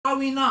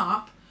growing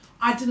up,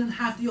 I didn't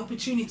have the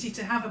opportunity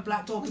to have a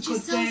black doll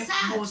because there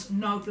was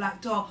no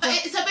black doll.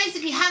 So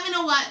basically, having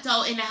a white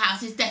doll in the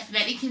house is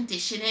definitely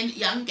conditioning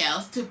young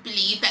girls to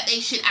believe that they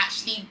should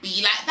actually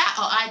be like that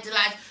or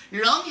idolise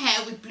long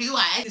hair with blue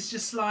eyes. It's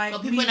just like...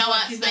 Well, people know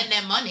how to spend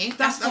their money.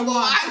 That's the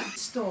one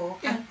store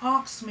and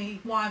asked me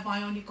why have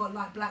I only got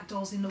like black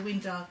dolls in the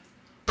window.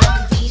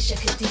 Kadisha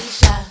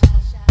Kadisha.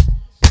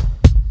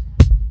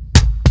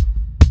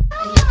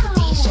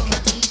 Kadisha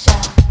Kadisha.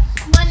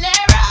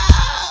 Monero!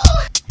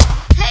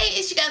 Hey,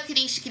 it's your girl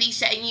Kadisha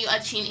Kadisha and you are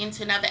tuned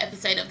into another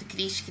episode of the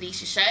Kadisha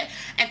Kadisha Show.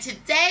 And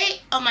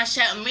today on my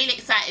show I'm really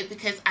excited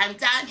because I'm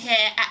down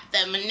here at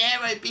the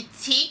Monero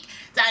Boutique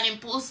down in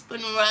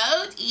Boston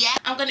Road. Yeah,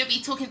 I'm going to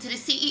be talking to the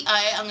CEO.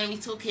 I'm going to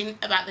be talking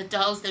about the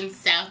dolls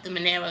themselves, the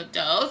Monero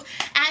Dolls.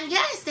 And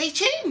yeah, stay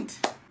tuned.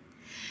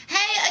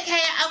 Hey,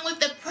 okay, I'm with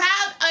the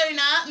proud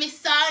owner, Miss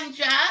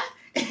Sandra.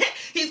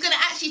 He's going to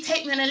actually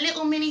take me on a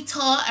little mini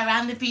tour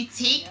around the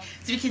boutique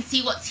so we can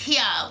see what's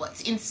here,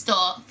 what's in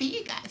store for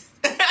you guys.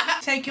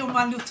 Take you on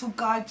my little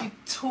guided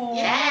tour.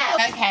 Yeah.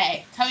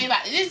 Okay, tell me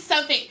about this. This is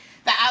something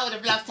that I would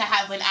have loved to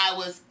have when I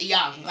was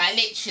young. Like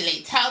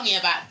literally, tell me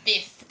about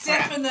this.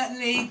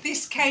 Definitely,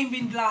 this came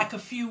in like a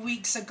few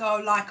weeks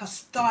ago, like a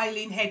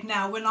styling head.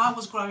 Now, when I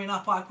was growing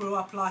up, I grew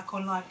up like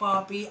on like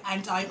Barbie,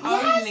 and I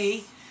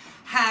only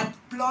had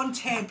blonde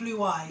hair,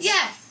 blue eyes.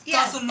 Yes.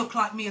 Doesn't look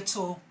like me at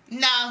all.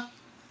 No.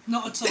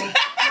 Not at all.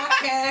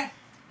 Black hair,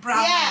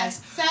 brown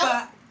eyes. So,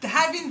 but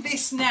having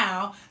this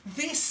now,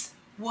 this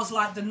was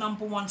like the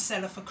 #1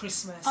 seller for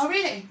Christmas. Oh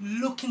really?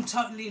 Looking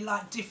totally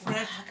like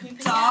different,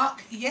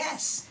 dark.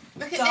 Yes.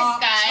 Look at dark,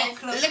 this,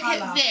 guys. Look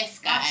colour. at this,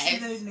 guys.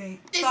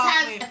 Absolutely. This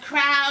has a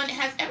crown. It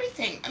has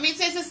everything. I mean,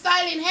 so it's a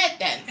styling head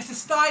then. It's a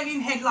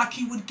styling head like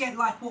you would get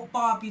like what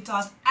Barbie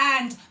does,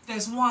 and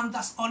there's one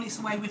that's on its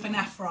way with an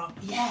afro.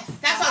 Yes,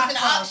 that's what I was going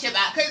to ask you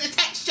about because the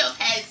texture of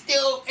hair is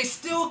still... It's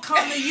still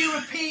kind of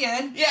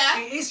European. Yeah.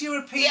 It is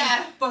European.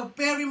 Yeah. But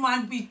bear in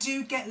mind, we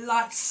do get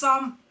like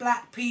some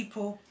black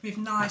people with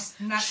nice,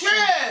 natural,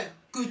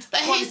 good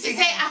But he used to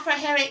say afro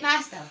hair ain't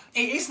nice though.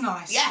 It is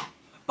nice. Yeah.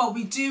 But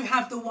we do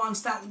have the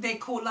ones that they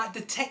call like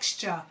the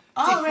texture.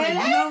 Oh, different.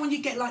 really? You know when you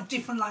get like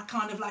different like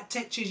kind of like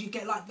textures, you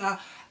get like the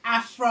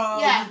afro,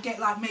 you get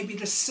like maybe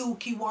the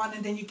silky one,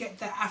 and then you get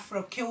the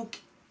afro kinky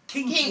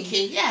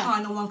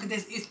kind of one,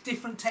 because it's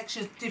different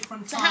textures,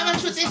 different So how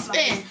much would this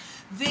be?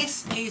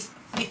 This is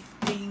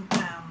 £15.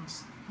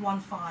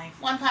 1.5.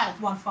 1.5.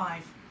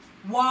 1.5.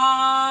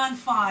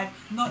 1.5.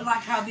 Not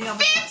like how the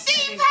other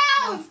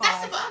 £15.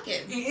 That's a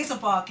bargain. It is a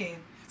bargain.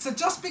 So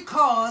just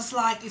because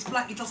like it's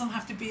black, it doesn't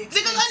have to be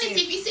expensive. Because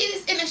honestly, if you see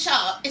this in a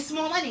shop, it's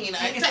more money, you know.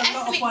 It's for a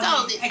lot of ethnic money.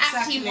 dolls, it's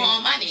actually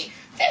more money.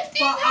 £15.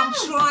 But I'm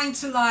trying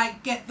to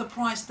like get the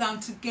price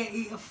down to get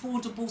it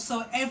affordable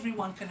so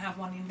everyone can have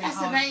one in their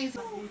home. That's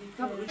amazing.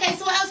 Okay,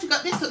 so what else we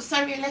got? This looks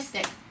so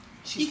realistic.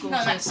 She's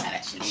gorgeous. gorgeous. That,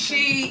 actually.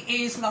 She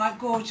is like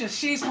gorgeous.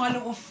 She's my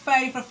little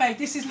favourite.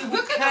 This is little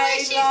Look at the way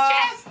she's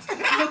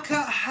dressed. Look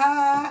at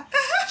her.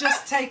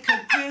 Just take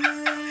a good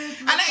look.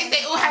 I know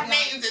they all have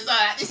names as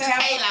well. This is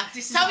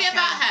Kayla. Tell me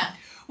about her.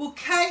 Well,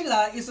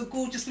 Kayla is a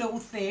gorgeous little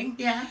thing.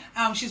 Yeah.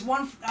 She's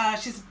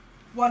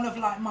one of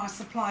like my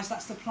suppliers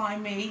that supply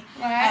me.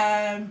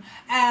 Right.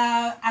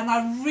 And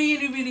I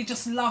really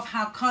just love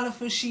how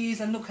colourful she is,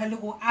 and look her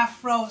little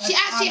afro. She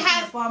actually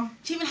has.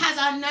 She even has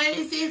our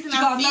noses and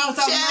our features.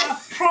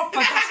 Nose, proper.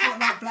 That's what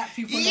like black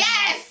people.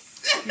 Yes.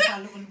 With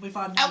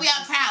our and we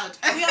are proud.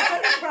 We are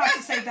very proud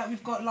to say that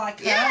we've got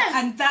like her,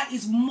 and that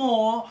is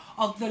more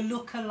of the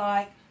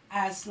lookalike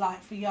as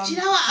like for young. Do you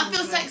know what?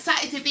 children. I feel so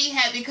excited to be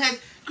here because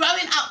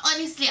growing up,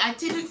 honestly, I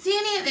didn't see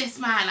any of this,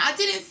 man. I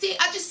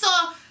just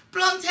saw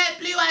blonde hair,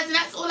 blue eyes, and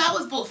that's all I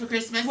was bought for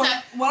Christmas.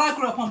 Well, I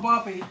grew up on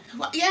Barbie.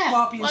 Well, yeah.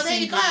 Barbie and well, there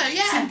Cindy. you go.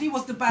 Yeah. Cindy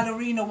was the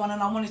ballerina one,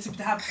 and I wanted to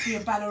be a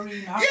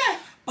ballerina. Yeah.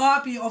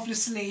 Barbie,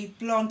 obviously,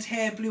 blonde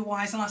hair, blue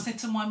eyes, and I said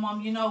to my mum,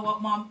 you know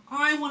what, Mum,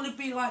 I want to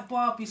be like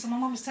Barbie. So my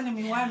mum was telling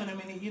me, wait a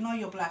minute, you know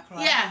you're black,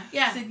 right?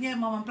 Yeah. I said, yeah,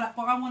 Mum, I'm black,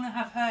 but I want to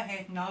have her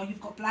hair. No,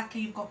 you've got black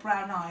hair, you've got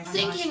brown eyes.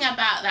 Thinking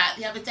about that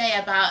the other day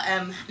about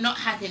not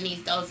having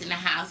these dolls in the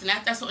house, and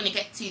that's what I want to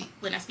get to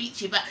when I speak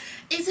to you, but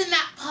isn't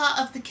that part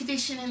of the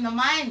condition in the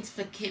mind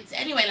for kids?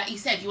 Anyway, like you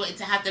said, you wanted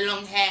to have the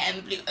long hair and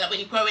the blue, like when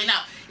you're growing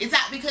up. Is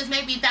that because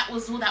maybe that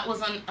was all that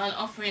was on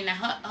offer in the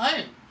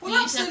home?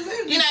 Well,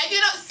 absolutely. You know, if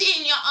you're not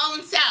seeing your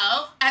own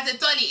self as a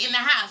dolly in the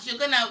house, you're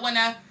going to want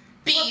to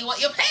be what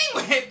you're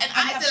playing with and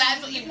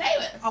idolise what you play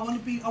with.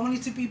 I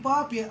wanted to be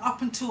Barbie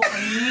up until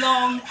a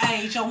long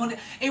age.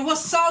 It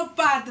was so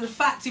bad, the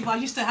fact I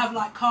used to have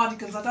like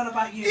cardigans. I don't know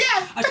about you.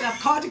 Yeah. I used to have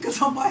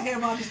cardigans on my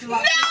hair. I used to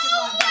like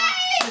No way!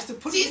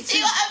 Do you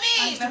see what I mean?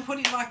 I used to put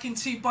it like in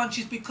 2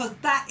 bunches because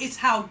that is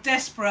how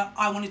desperate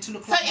I wanted to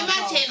look like. So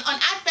imagine on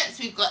adverts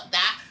we've got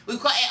that. We've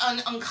got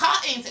it on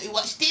cartoons that we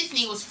watch.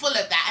 Disney was full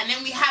of that. And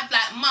then we have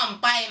like mum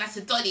buying us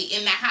a dolly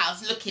in the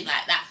house looking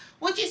like that.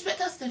 What do you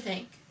expect us to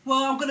think?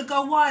 Well, I'm going to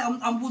go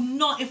wild. I will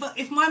not.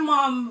 If my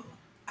mum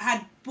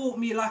had bought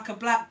me like a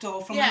black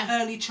doll from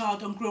an early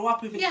child and grew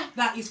up with it,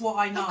 that is what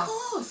I know. Of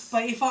course.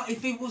 But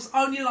if it was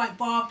only like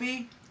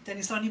Barbie, then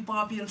it's only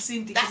Barbie and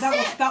Cindy. That's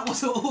That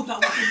was all that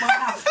was in my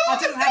house. I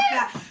didn't have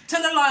that.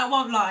 Tell a lie, I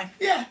won't lie.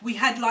 Yeah. We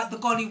had like the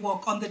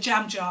gollywog on the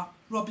jam jar,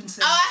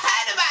 Robinson. Oh, I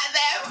heard about them.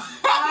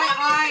 Tell me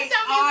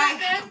about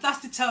them. That's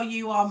to tell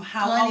you how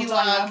old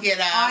I am. You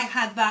know. I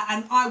had that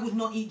and I would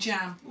not eat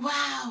jam.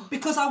 Wow.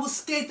 Because I was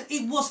scared that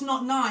it was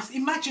not nice.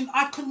 Imagine,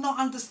 I could not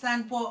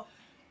understand what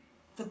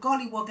the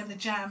gollywog and the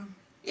jam.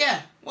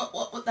 Yeah.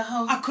 What the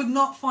whole... I could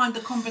not find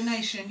the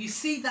combination. You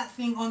see that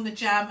thing on the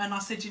jam and I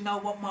said, you know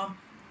what, Mum?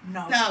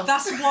 No.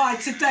 That's why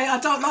today I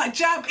don't like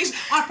jam.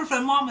 I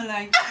prefer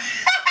marmalade.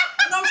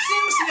 No,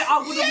 seriously, I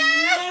would have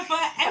never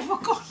ever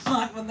gone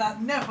like with that.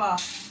 Never.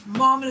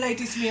 Marmalade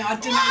is me. I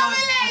did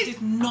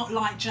not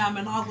like jam,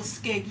 and I was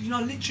scared. You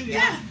know, literally.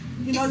 Yeah.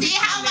 You know, see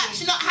how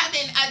much not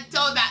having a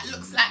doll that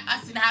looks like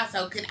us in the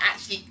household can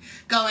actually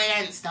go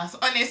against us.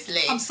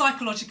 Honestly, I'm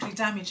psychologically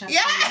damaged. Actually.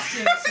 Yeah.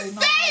 Seriously,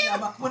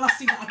 when I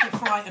see that, I get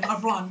frightened. I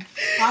run.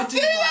 I do.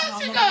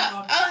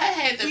 Oh, her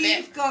head's a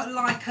bit. We've got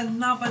like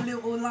another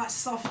little like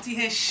softie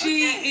here.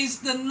 She is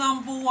the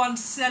 #1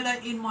 seller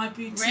in my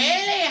boutique.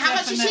 Really? How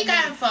much is she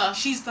going for?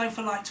 She's going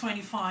for like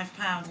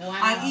 £25. Wow.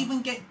 I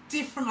even get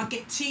different. I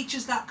get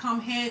teachers that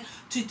come here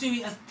to do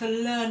it as to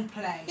learn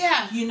play.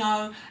 Yeah. You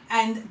know,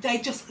 and they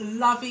just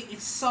love it.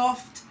 It's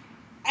soft.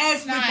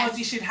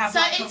 Everybody should have. So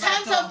that in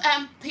terms of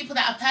people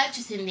that are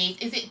purchasing these,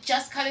 is it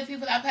just coloured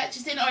people that are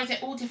purchasing, or is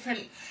it all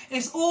different?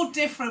 It's all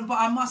different, but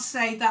I must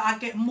say that I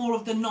get more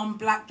of the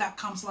non-black that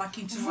comes like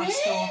into my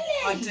store.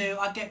 I do.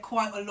 I get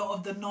quite a lot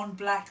of the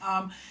non-black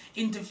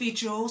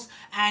individuals,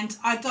 and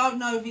I don't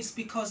know if it's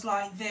because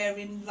like they're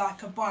in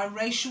like a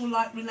biracial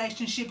like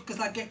relationship, because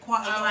I get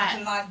quite a lot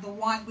of like the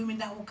white women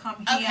that will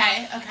come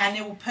here and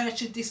they will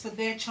purchase this for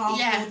their child,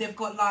 or they've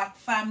got like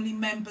family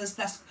members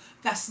that's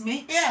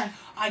mixed. Yeah.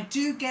 I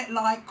do get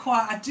a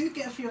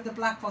few of the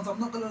black ones, I'm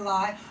not gonna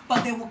lie,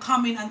 but they will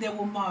come in and they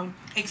will moan.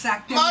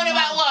 Exactly. Moan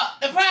about what?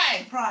 The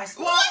price? Price.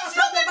 Well, what's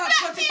wrong with black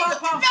people?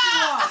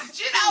 No,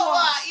 do you know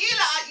what?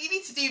 You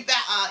need to do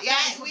better.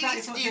 Yeah, we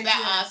need to do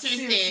better.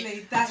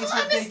 Seriously. That is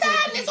what they do. I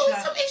understand. There's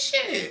always some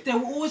issue. They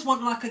will always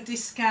want like a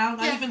discount.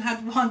 I even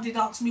had one did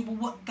ask me, well,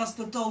 what does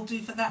the doll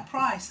do for that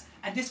price?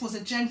 And this was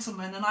a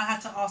gentleman, and I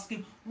had to ask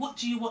him, what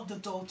do you want the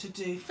doll to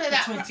do for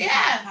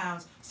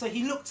 £25? So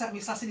he looked at me,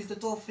 so I said, is the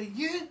doll for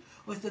you,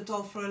 or is the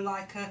doll for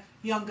like a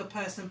younger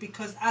person?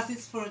 Because as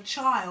it's for a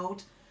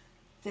child,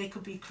 they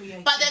could be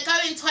creative. But they're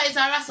going Toys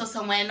R Us or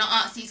somewhere and not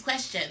ask these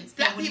questions.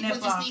 Black people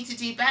just need to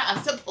do better.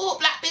 Support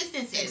black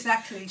businesses.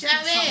 Exactly. Do you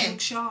know what I mean?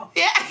 Sharp.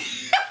 Yeah.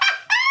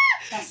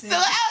 That's it. So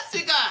what else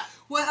we got?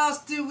 What else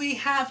do we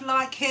have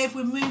like here? If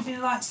we're moving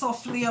like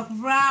softly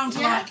around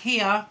like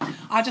here,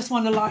 I just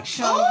want to like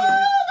show you. Oh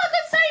my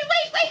God, sorry, wait.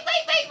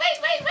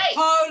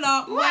 Hold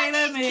up, what wait a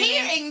minute.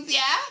 Key rings,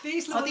 yeah?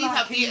 These are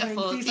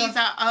beautiful. These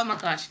are, oh my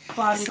gosh.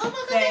 But oh my God,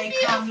 they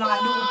come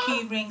like little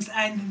key rings,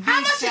 and how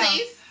much are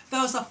these?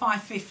 Those are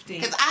 $5.50.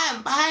 Because I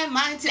am buying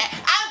mine today.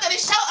 I'm going to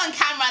show on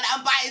camera that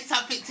I'm buying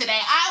something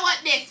today. I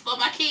want this for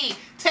my key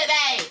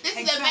today. This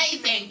is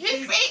amazing.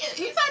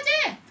 Whose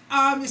idea?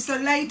 It's a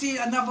lady,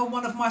 another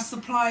one of my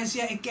suppliers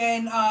yet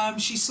again.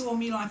 She saw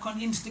me like on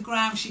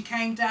Instagram. She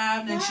came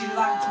down and she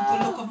liked the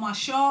look of my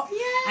shop,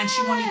 and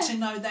she wanted to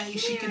know that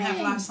she can have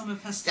like some of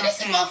her stuff. So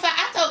this is more for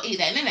adult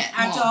then, isn't it?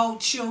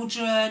 Adult,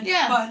 children.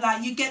 Yeah. But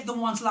like you get the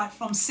ones like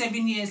from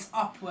 7 years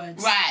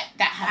upwards. Right.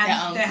 That have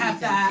their own. They have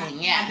that,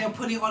 thing, yeah. and they'll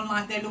put it on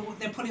like they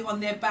put it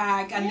on their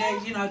bag, and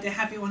they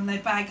have it on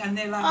their bag, and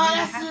they're like really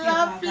that's happy lovely.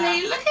 About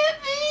that. Look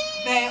at me.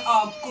 They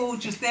are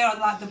gorgeous. They are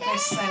like the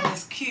best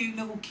sellers. Cute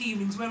little key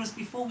rings. Whereas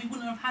before we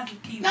wouldn't have had a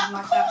key ring like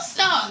that. Of course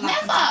not.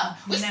 Like never.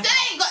 We never. still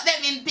ain't got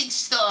them in big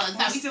stores.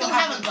 We still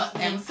haven't got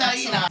them. So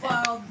you know.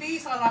 Well,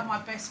 these are like my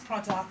best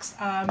products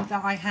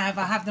that I have.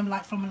 I have them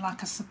like from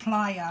like a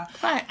supplier,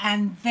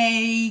 and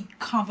they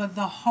cover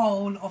the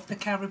whole of the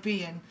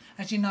Caribbean.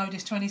 As you know,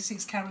 there's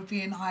 26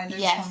 Caribbean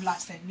islands from like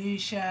St.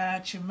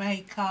 Lucia,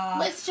 Jamaica.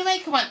 Where's the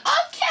Jamaica one?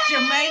 Okay.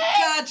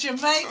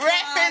 Jamaica.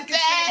 Represent.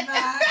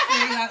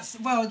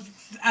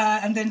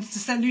 And then the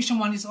St. Lucian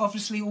one is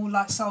obviously all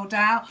like sold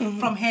out.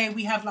 From here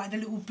we have like the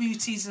little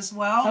booties as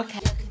well. Okay.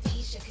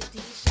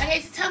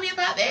 Okay, so tell me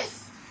about this.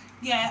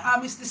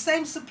 Yeah, it's the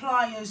same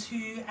suppliers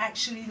who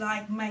actually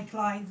like make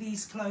like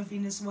these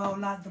clothing as well,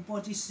 like the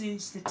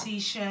bodysuits, the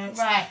t-shirts,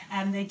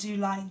 and they do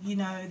like the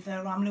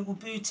little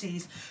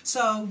booties.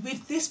 So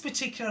with this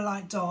particular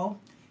like doll,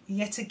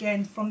 yet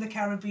again from the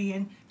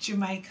Caribbean,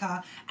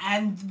 Jamaica,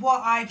 and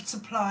what I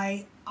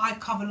supply, I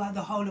cover like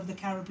the whole of the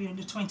Caribbean,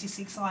 the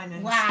 26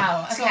 islands.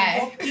 Wow, okay. So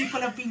what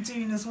people have been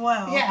doing as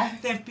well,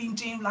 they've been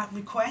doing like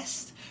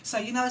requests. So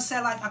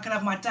say like I could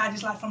have my dad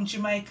is like from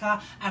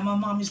Jamaica and my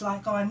mum is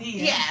like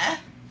Ghanaian. Yeah.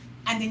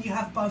 And then you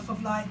have both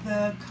of like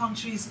the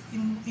countries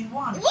in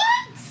one.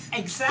 What?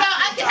 Exactly. So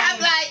I can have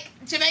like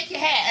Jamaica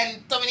hair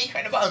and Dominica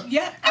at the bottom.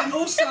 Yeah, and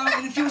also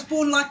and if you was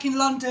born like in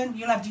London,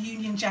 you'll have the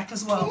Union Jack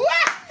as well.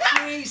 What?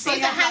 So these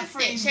are hand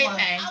stitched, ain't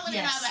they? I want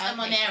to know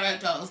about the Monero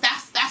dolls.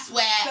 That's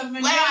swear.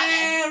 The Where are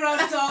they?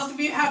 Monero Dolls.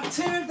 We have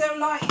 2 of them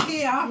like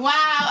here.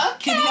 Wow,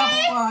 okay. The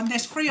other one,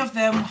 there's 3 of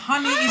them.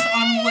 Honey is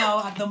unwell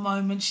at the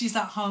moment. She's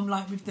at home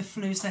like with the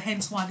flu, so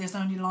hence why there's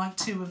only like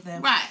 2 of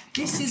them. Right.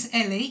 This is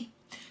Ellie.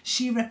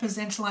 She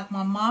represents like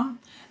my mum.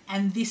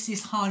 And this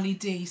is Harley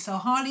D. So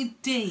Harley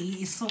D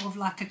is sort of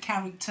like a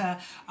character,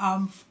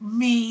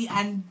 me,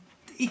 and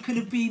it could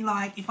have been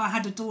like, if I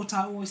had a daughter,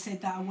 I always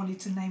said that I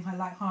wanted to name her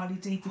like Harley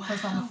D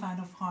because I'm a fan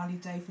of Harley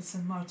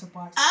Davidson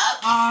motorbikes.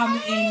 Okay.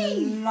 I'm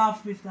in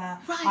love with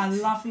that. Right. I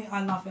love it,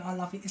 I love it, I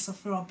love it. It's a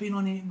thrill. I've been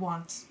on it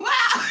once. Wow.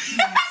 Yes.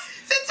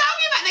 So tell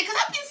me about that, because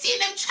I've been seeing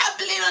them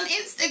travelling on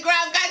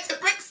Instagram, going to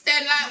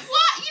Brixton. Like,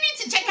 what? You need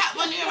to check out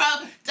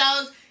Monero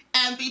Dolls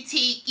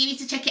boutique. You need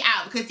to check it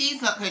out because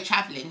these lot go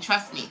travelling.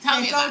 Trust me.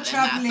 Tell me about them. They go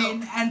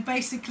travelling, and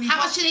basically. How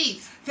much are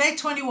these? They're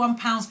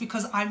 £21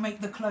 because I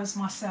make the clothes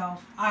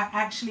myself. I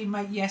actually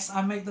make, yes,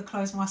 I make the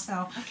clothes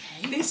myself.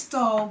 Okay. This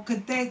doll,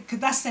 could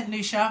that's St.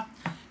 Lucia,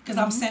 because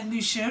I'm St.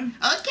 Lucian.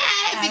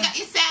 Okay, big up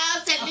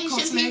yourself, St.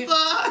 Lucian people.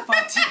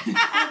 But all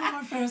of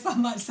my parents are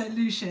like St.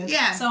 Lucian.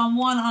 Yeah. So I'm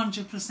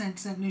 100%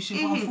 St. Lucian.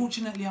 But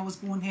unfortunately, I was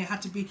born here.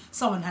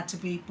 Someone had to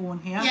be born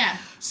here. Yeah.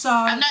 So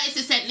I've noticed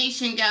the St.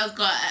 Lucian girl's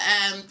got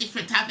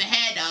different type of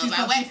hair though. she's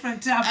got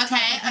different type of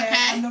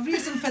hair. And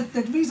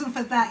the reason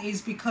for that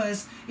is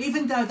because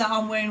even though that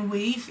I'm wearing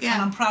weave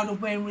and I'm proud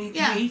of wearing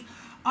weave,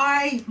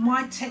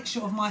 my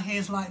texture of my hair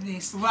is like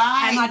this.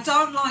 Right. And I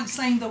don't like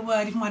saying the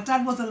word. If my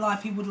dad was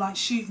alive, he would like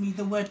shoot me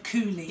the word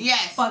coolie.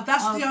 Yes. But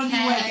that's the only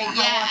word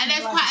that and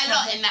there's quite a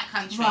lot in that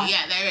country. Right.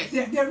 Yeah, there is.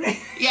 There is.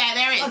 Yeah,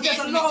 there is. There's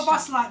a lot of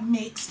us like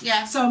mixed.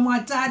 Yeah. So my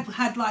dad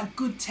had like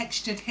good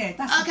textured hair.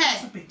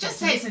 That's a bit just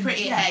say it's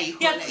pretty hair. You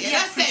call it. Yeah,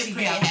 just say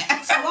pretty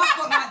hair. So I've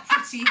got like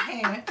pretty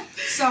hair.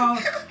 So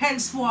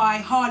hence why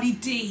Harley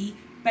D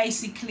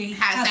basically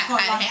has got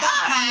like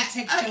that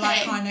kind of texture,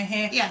 like kind of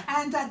hair. Yeah.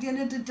 And at the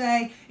end of the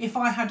day, if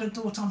I had a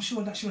daughter, I'm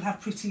sure that she'll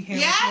have pretty hair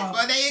as well.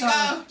 Well, there you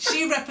go.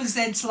 She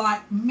represents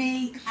like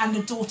me and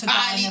the daughter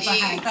that I never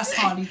had. That's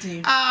Harley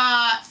D.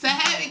 So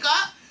here we go.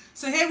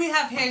 So here we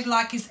have here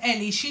like is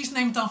Ellie. She's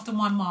named after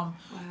my mum.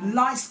 Wow.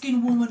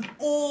 Light-skinned woman,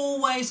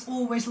 always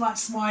like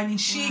smiling.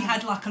 She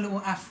had like a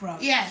little afro.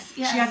 Yes.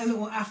 She had a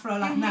little afro,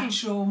 like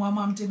natural. My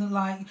mum didn't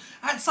like.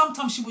 And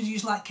sometimes she would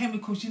use like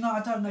chemicals. You know,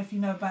 I don't know if you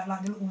know about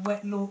like the little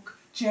wet look,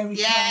 Jerry.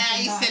 Yeah,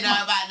 I used to know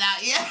about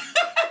that. Yeah.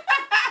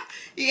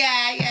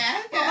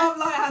 yeah. My mum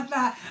like had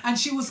that, and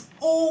she was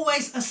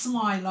always a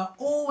smiler,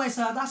 always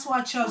her. That's why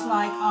I chose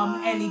like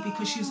Ellie,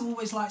 because she was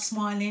always like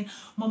smiling.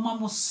 My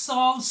mum was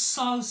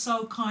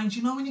so kind.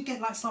 You know when you get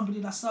like somebody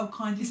that's so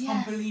kind, it's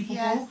unbelievable.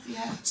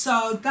 Yes.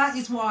 So that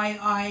is why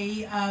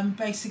I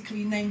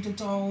basically named the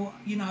doll,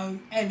 you know,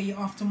 Ellie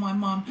after my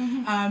mum.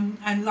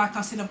 And like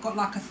I said, I've got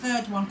like a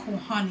third one called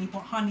Honey, but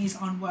Honey's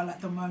unwell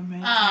at the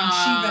moment, and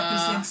she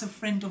represents a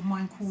friend of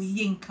mine called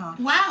Yinka.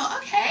 Wow.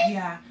 Okay.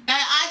 Yeah.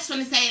 I just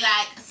want to say,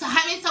 like, so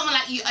having someone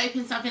like you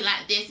open something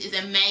like this is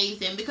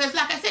amazing, because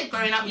like I said,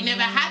 growing up, you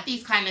never had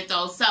these kind of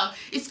dolls, so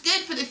it's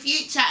good for the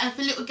future and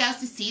for little girls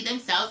to see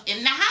themselves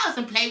in the house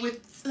and play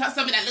with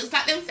something that looks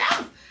like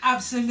themselves.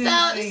 Absolutely.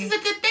 So this is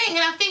a good thing, and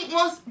I think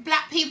most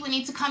black people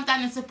need to come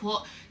down and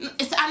support.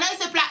 I know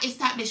it's a black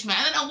establishment.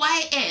 I don't know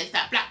why it is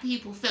that black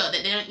people feel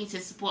that they don't need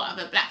to support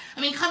other black.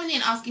 I mean, coming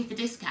in asking for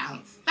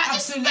discounts. Like,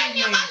 just spend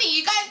your money.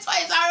 You go in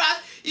Toys R Us,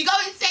 you go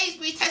in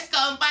Sainsbury's,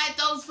 Tesco, and buy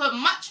dolls for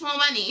much more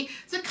money.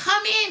 So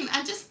come in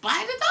and just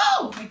buy the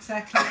doll.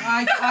 Exactly.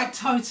 I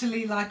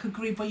totally like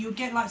agree, but you'll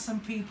get like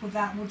some people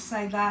that would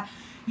say that,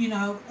 you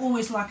know,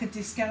 always like a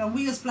discount. And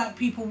we as black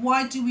people,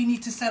 why do we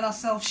need to sell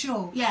ourselves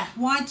short? Yeah.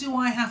 Why do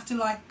I have to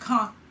like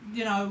cut?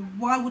 You know,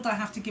 why would I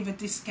have to give a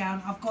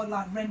discount? I've got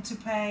like rent to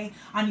pay.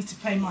 I need to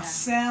pay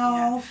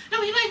myself.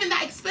 No, you're not even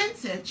that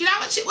expensive. Do you know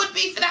how much it would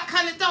be for that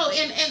kind of doll?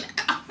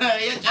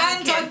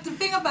 And the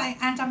thing about it,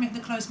 and I make the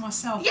clothes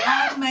myself.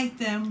 Yeah. I make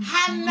them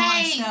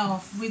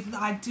myself.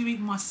 I do it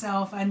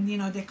myself, and you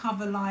know they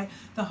cover like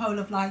the whole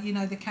of like, you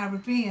know, the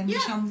Caribbean,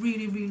 which I'm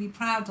really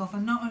proud of.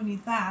 And not only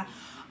that,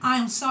 I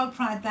am so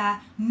proud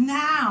that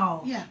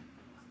now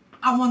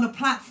I'm on a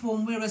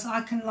platform whereas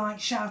I can like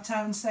shout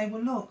out and say,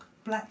 well, look,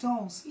 black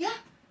dolls. Yeah.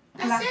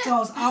 Black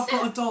dolls. I've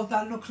got a doll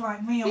that looks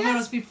like me. And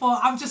whereas before,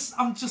 I'm just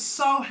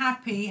so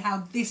happy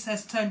how this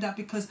has turned out,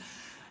 because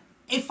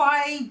if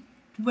I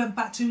went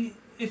back to,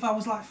 if I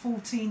was like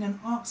 14 and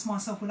asked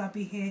myself, would I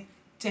be here?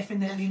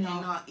 Definitely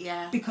not.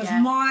 Yeah. Because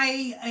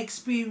my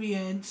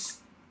experience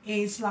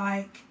is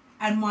like,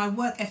 and my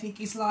work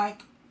ethic is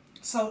like,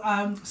 so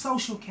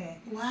social care.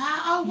 Wow.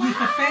 Oh, wow.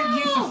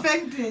 You've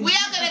offended. We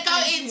are going to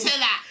go into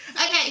that.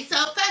 Okay, so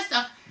first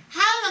off,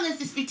 how long has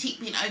this boutique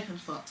been open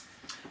for?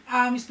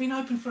 It's been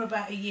open for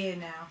about a year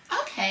now.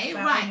 Okay,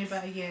 Only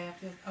about a year.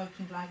 I've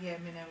opened like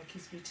Monero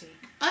Kids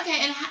Boutique.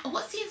 Okay, and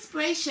what's the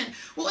inspiration?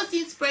 What was the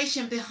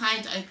inspiration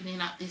behind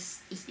opening up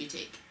this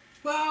boutique?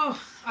 Well,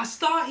 I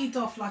started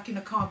off like in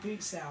a car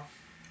boot sale.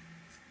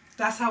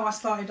 That's how I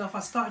started off. I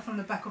started from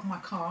the back of my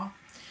car.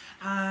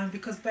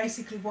 Because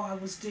basically what I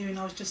was doing,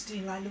 I was just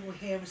doing like little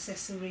hair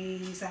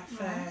accessories at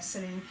first,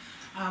 selling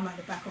at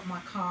the back of my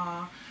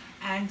car.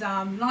 And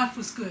life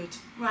was good.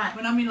 Right.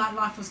 When I mean like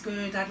life was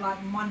good, I had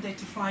like Monday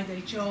to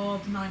Friday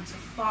job, 9 to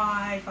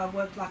 5. I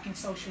worked like in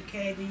social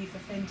care, the youth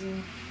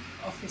offending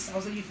officer. I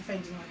was a youth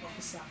offending like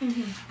officer.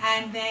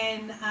 And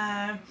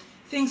then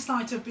things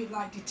started to a bit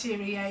like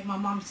deteriorate. My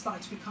mum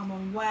started to become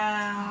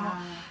unwell.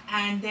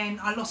 And then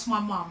I lost my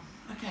mum.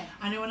 Okay.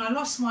 And then when I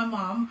lost my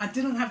mum, I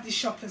didn't have the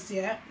shoppers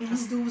yet. I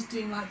still was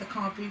doing like the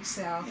car boot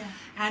sale. Yeah.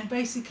 And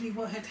basically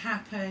what had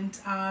happened,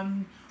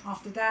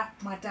 after that,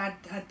 my dad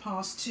had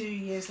passed 2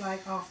 years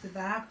like after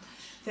that.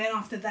 Then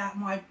after that,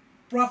 my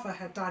brother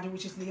had died,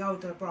 which is the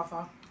older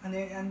brother.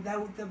 And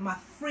my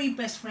 3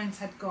 best friends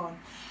had gone.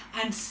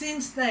 And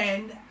since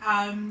then,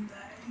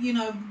 you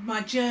know,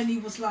 my journey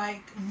was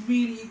like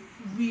really,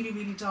 really,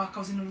 really dark. I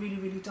was in a really,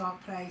 really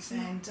dark place.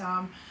 And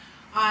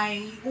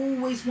I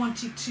always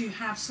wanted to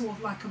have sort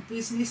of like a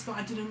business, but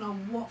I didn't know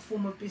what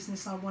form of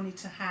business I wanted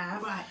to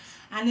have. Right.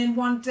 And then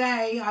one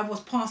day I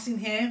was passing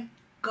here,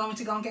 going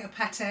to go and get a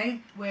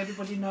pate, where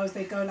everybody knows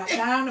they go like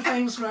down the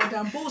famous road,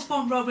 down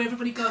Ballspont Road, where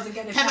everybody goes and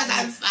get their Peppers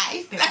pate. and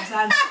spice. Peppers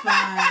and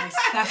spice.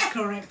 That's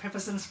correct,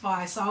 peppers and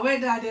spice. So I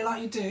went down there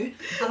like you do,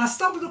 and I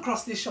stumbled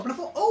across this shop, and I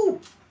thought,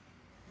 oh,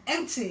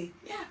 empty.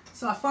 Yeah.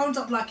 So I phoned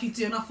up like you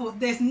do, and I thought,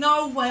 there's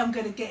no way I'm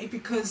going to get it,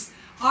 because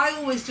I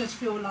always just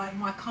feel like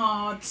my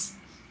cards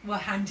were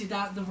handed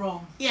out the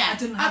wrong. Yeah, I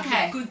didn't have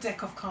okay. a good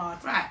deck of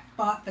cards. Right.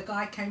 But the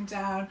guy came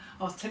down,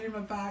 I was telling him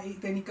about it,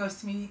 then he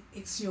goes to me,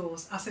 it's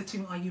yours. I said to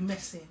him, are you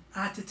messing?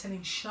 I had to tell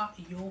him, shut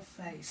your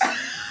face.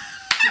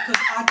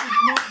 Because I did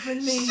not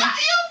believe. Shut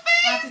your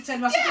face! I had to tell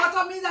him, I said, I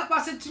don't mean that, but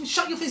I said to him,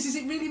 shut your face, is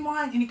it really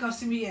mine? And he goes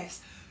to me,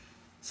 yes.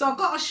 So I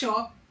got a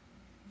shop,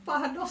 but I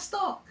had no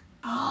stock.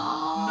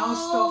 Oh. No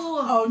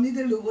stock, only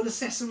the little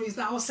accessories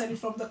that I was selling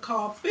from the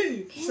car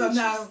boot. So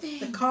now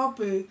the car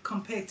boot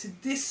compared to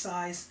this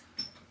size,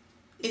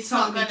 it's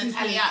not going to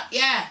tally up.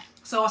 Yeah.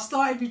 So I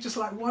started with just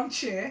like one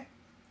chair.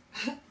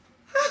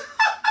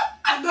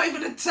 And not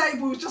even a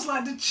table, it was just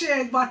like the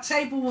chair. My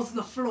table was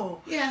the floor.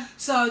 Yeah.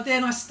 So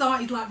then I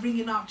started like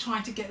ringing up,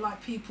 trying to get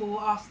like people,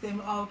 ask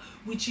them, oh,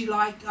 would you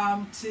like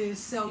to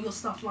sell your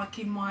stuff like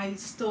in my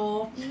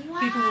store? Wow.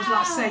 People was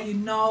like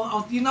saying no.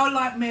 Oh, you know,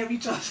 like Mary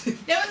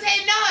Joseph. They were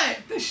saying no.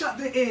 They shut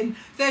the inn.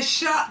 They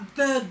shut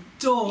the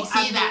door You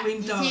see and that? the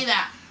window. You see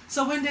that?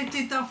 So when they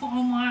did that, I thought,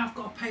 oh my, I've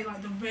got to pay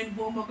like the rent.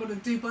 What am I going to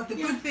do? But the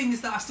good thing is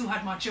that I still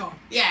had my job.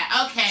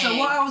 Yeah, okay. So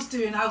what I was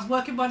doing, I was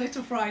working Monday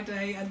to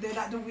Friday, and then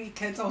at the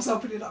weekends I was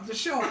opening up the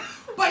shop.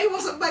 But it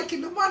wasn't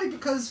making the money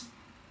because...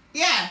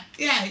 Yeah,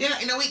 you're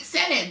not in a week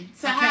selling.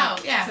 So how?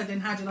 Yeah. So then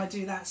how did I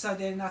do that? So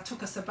then I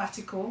took a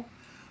sabbatical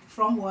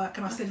from work,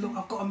 and I said, look,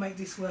 I've got to make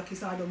this work.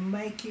 It's either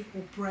make it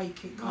or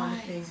break it kind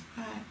of thing.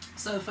 Right.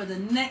 So for the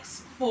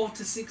next 4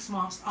 to 6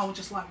 months, I was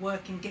just like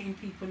working, getting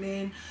people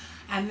in.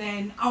 And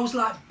then I was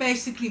like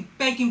basically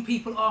begging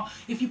people, oh,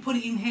 if you put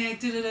it in here,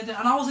 da da da da.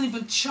 And I wasn't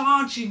even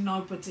charging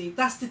nobody.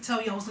 That's to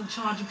tell you I wasn't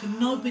charging, because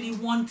nobody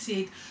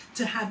wanted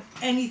to have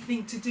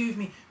anything to do with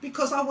me,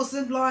 because I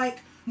wasn't like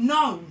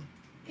known.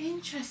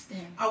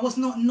 Interesting. I was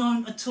not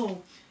known at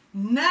all.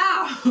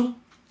 Now,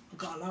 I've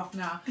got to laugh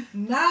now.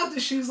 Now the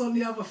shoe's on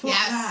the other foot.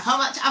 Yes. Now. How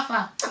much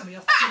offer? We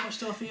have too much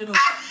to offer, you know.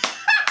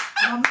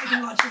 And I'm not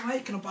even like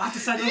Jamaican, but I have to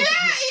say, no, too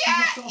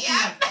much to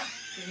offer.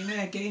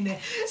 Get in there.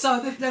 So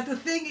the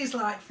thing is,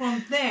 like,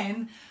 from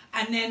then,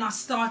 and then I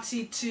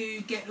started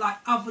to get like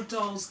other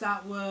dolls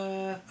that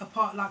were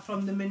apart, like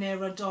from the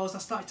Monero Dolls. I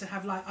started to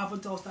have like other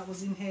dolls that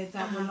was in here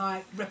that were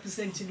like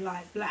represented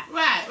like black.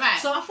 Right.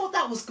 So I thought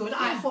that was good.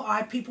 I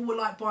thought people were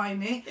like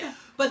buying it. Yeah.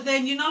 But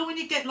then, you know, when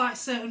you get like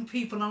certain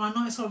people, and I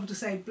know it's horrible to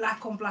say,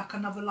 black on black,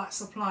 another like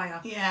supplier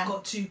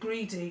got too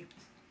greedy.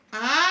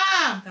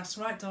 Ah. That's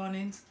right,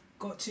 darlings.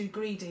 Got too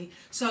greedy.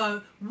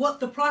 So what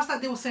the price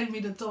that they were selling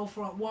me the doll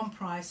for at one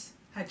price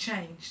had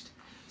changed.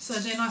 So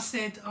then I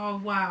said, oh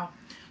wow.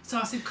 So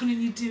I said, couldn't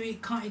you do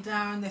it, cut it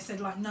down? They said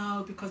like,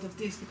 no, because of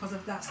this, because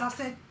of that. So I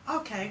said,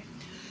 okay.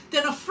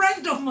 Then a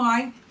friend of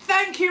mine,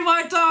 thank you,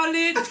 my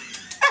darling,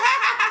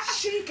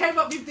 she came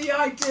up with the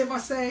idea by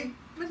saying,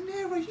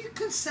 Monero, you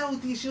can sell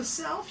these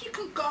yourself. You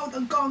can go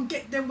and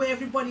get them where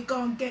everybody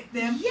go and get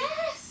them.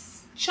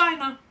 Yes.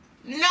 China.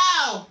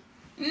 No.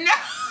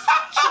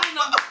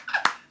 China.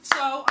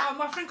 So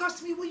my friend goes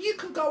to me, well, you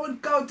can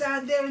go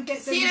down there and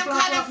get them. See them blah,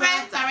 kind blah, of blah.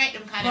 friends? I rate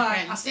them kind of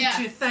friends. I said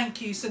to you,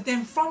 thank you. So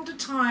then from the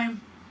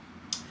time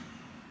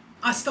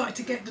I started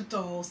to get the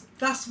dolls,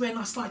 that's when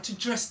I started to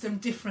dress them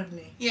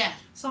differently. Yeah.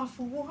 So I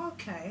thought, well,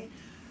 okay.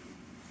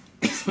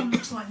 This one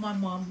looks like my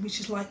mum,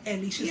 which is like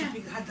Ellie. She's a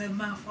big, had her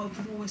mouth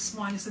open, always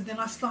smiling. So then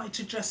I started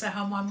to dress her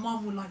how my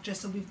mum would like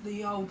dress her, with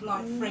the old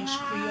like French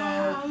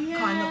Creole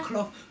kind of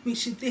cloth.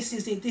 Which this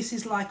is it. This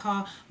is like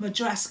our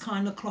Madras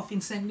kind of cloth in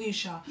St.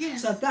 Lucia.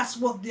 Yes. So that's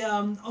what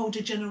the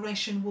older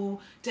generation will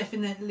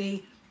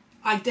definitely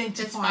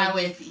identify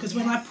with. Because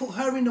when I put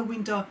her in the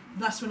window,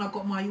 that's when I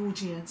got my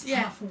audience. Yeah.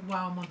 And I thought,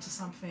 wow, I'm onto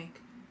something.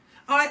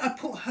 I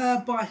put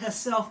her by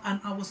herself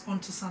and I was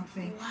onto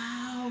something.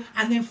 Wow.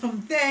 And then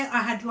from there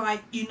I had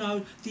like, you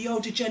know, the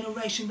older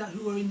generation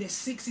who were in their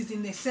 60s,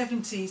 in their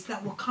 70s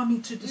that were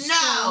coming to the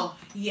store.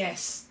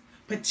 Yes.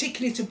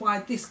 particularly to buy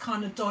this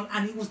kind of doll,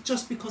 and it was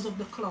just because of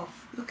the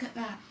cloth. Look at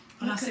that.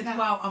 And I said,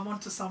 wow, I'm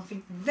onto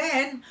something.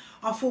 Then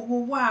I thought,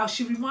 well, wow,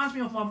 she reminds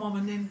me of my mum.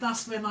 And then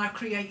that's when I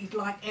created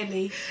like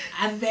Ellie.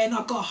 And then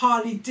I got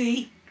Harley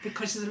D,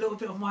 because she's a little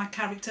bit of my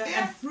character.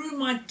 Yeah. And through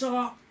my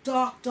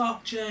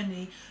dark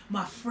journey,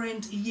 my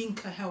friend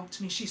Yinka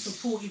helped me. She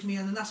supported me.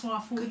 And then that's why I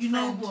thought, you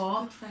know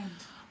what? Good friend.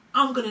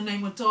 I'm going to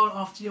name a doll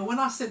after you. When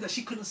I said that,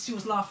 she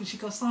was laughing. She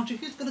goes, Sandra,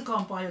 who's going to go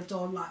and buy a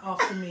doll like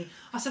after me?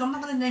 I said, I'm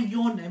not going to name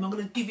your name. I'm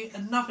going to give it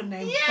another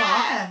name.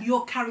 Yeah. But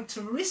your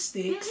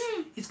characteristics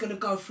is going to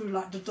go through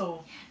like the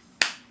doll.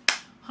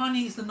 Yes.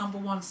 Honey is the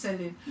 #1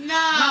 selling. No.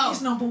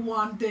 Honey's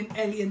 #1, then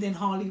Ellie, and then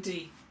Harley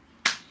D.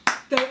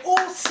 They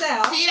all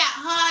sell. See that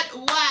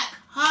hard work.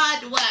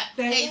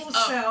 They all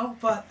sell,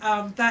 but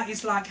that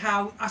is like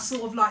how I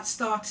sort of like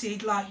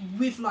started like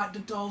with like the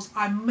dolls.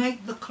 I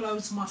make the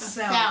clothes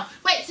myself.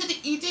 Wait, so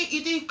you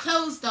do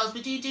clothes dolls,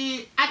 but do you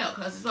do adult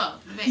clothes as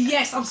well?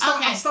 Yes, I'm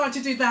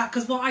starting to do that,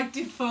 because what I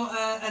did for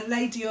a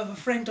lady of a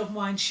friend of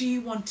mine, she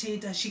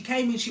wanted, she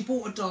came in, she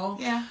bought a doll,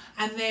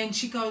 and then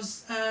she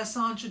goes,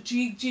 Sandra, do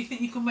you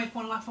think you can make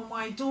one like for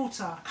my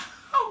daughter?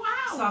 Oh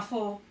wow! So I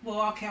thought,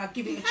 well, okay, I'll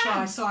give it a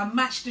try. So I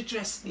matched the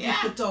dress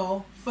with the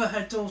doll for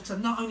her daughter.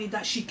 Not only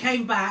that, she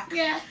came back.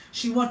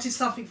 She wanted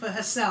something for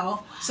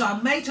herself. So I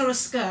made her a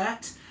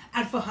skirt.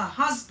 And for her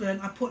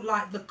husband, I put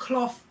like the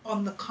cloth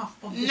on the cuff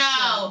of the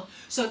shirt.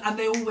 So, and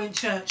they all went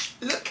church.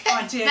 Look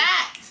at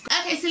that.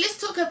 Okay, so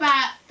let's talk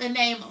about the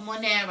name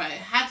Monero.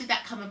 How did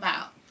that come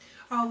about?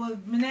 Oh, well,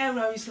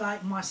 Monero is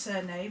like my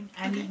surname,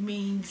 and it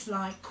means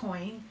like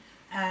coin.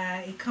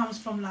 It comes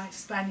from like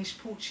Spanish,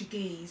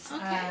 Portuguese,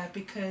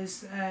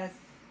 because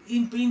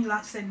in being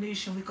like St.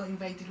 Lucian, we got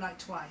invaded like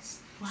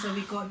twice. Wow. So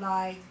we got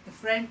like the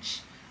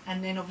French,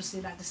 and then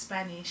obviously like the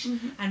Spanish,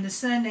 and the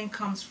surname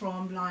comes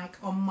from like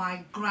on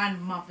my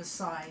grandmother's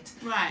side,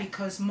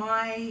 because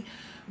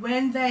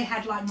when they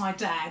had like my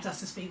dad, as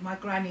to speak, my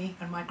granny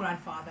and my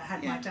grandfather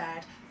had my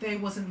dad, they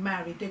wasn't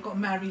married, they got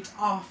married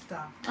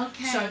after.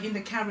 So in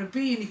the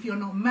Caribbean, if you're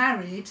not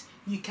married,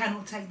 you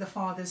cannot take the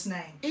father's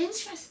name.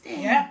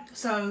 Interesting. Yeah.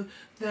 So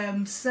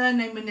the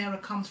surname Monero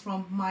comes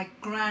from my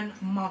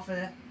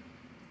grandmother's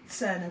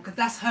surname, because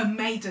that's her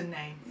maiden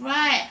name.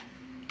 Right.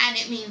 And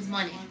it means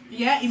money.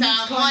 Yeah, it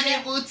means money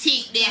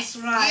boutique this. That's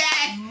right.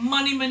 Yes.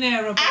 Money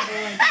Monero, by the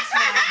way. That's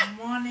right.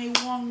 Money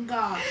Wonga.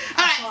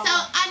 Alright, so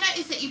I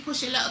noticed that you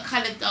push a lot of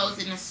coloured dolls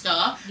in the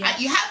store. Yeah.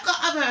 You have got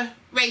other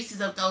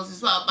races of dolls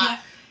as well, but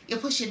you're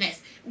pushing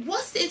this.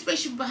 What's the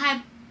inspiration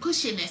behind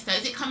pushing this though?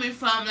 Is it coming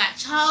from like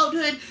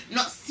childhood,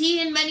 not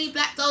seeing many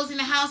black dolls in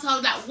the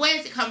household? Like, where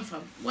does it come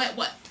from?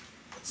 What?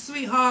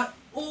 Sweetheart,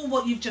 all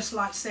what you've just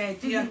like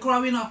said. Yeah,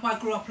 growing up, I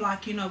grew up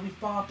like, you know, with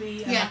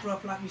Barbie, and I grew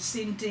up like with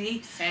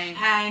Cindy. Same.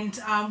 And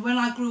when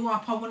I grew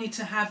up, I wanted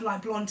to have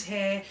like blonde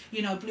hair,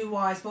 you know, blue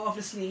eyes, but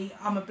obviously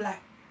I'm a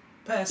black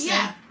person.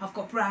 Yeah. I've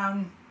got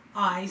brown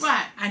eyes,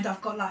 and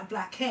I've got like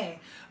black hair.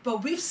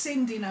 But with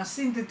Cindy now,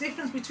 the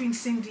difference between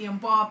Cindy and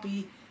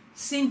Barbie,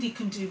 Cindy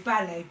can do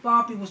ballet.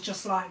 Barbie was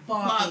just like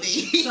Barbie.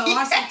 So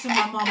I said to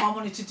my mum, I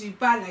wanted to do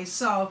ballet.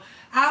 So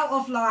out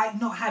of like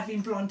not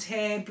having blonde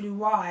hair,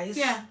 blue eyes,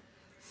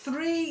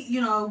 3, you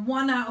know,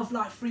 1 out of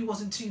like 3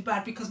 wasn't too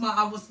bad, because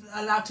I was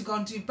allowed to go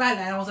and do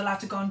ballet. I was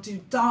allowed to go and do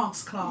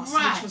dance class,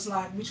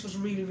 which was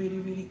really, really,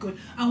 really good,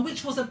 and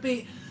which was a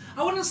bit,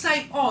 I wouldn't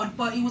say odd,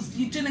 but it was,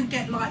 you didn't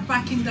get like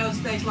back in those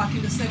days, like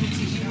in the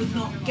 70s, you would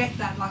not get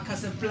that like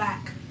as a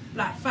black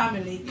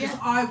family, because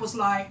I was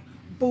like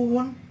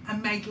born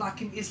and made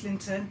like in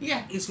Islington,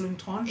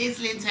 Islington,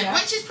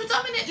 which is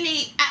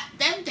predominantly at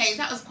them days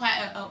that was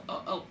quite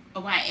a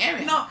white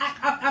area. No,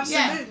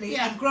 absolutely.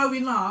 And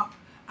growing up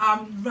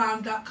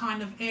around that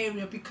kind of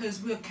area,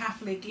 because we're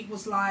Catholic, it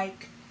was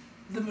like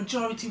the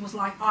majority was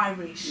like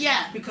Irish.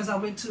 Because I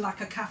went to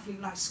like a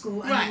Catholic like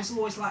school, and it was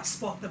always like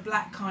spot the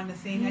black kind of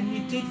thing, and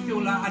you did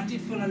feel like, I did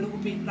feel a little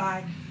bit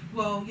like,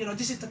 well, you know,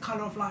 this is the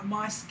colour of like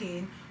my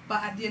skin,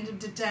 but at the end of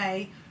the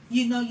day,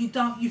 you know,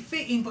 you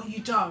fit in, but you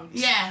don't.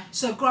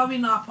 So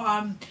growing up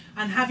and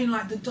having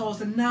like the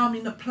dolls, and now I'm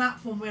in the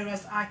platform,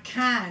 whereas I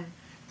can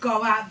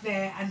go out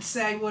there and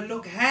say, well,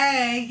 look,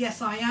 hey,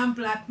 yes, I am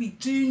black. We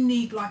do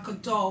need like a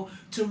doll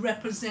to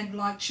represent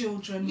like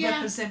children,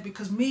 represent,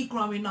 because me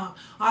growing up,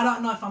 I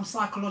don't know if I'm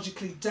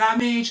psychologically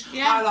damaged,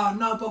 I don't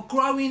know, but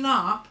growing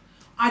up,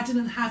 I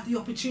didn't have the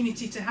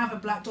opportunity to have a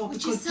black doll,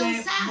 because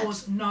there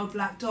was no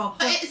black doll.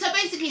 So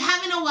basically,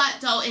 having a white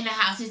doll in the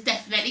house is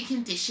definitely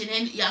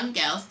conditioning young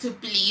girls to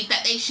believe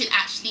that they should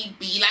actually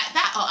be like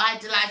that, or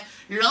idolise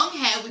long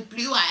hair with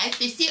blue eyes.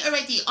 They see it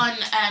already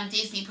on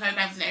Disney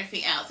programs and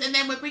everything else, and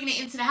then we're bringing it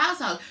into the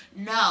household.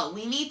 No,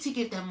 we need to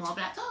give them more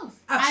black dolls.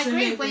 Absolutely.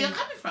 I agree where you're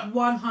coming from.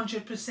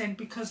 100%,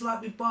 because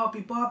like with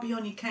Barbie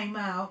only came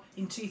out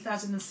in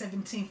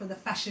 2017 for the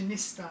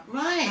Fashionista.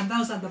 And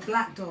those are the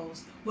black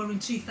dolls. Were in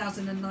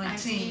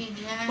 2019.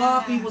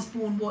 Barbie was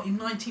born, what, in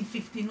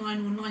 1959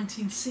 or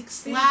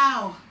 1960?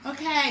 Wow,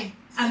 okay.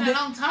 It's been a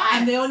long time.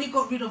 And they only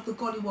got rid of the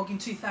gollywog in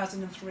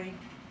 2003.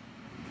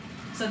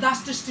 So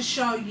that's just to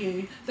show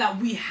you that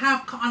we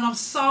have, and I'm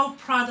so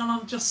proud and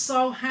I'm just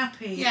so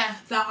happy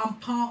that I'm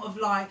part of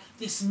like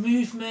this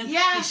movement,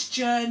 this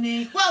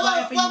journey.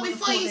 Well,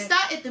 before you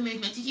started the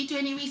movement, did you do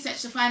any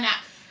research to find out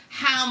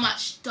how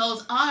much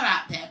dolls are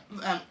out there,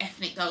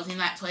 ethnic dolls in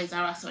like Toys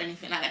R Us or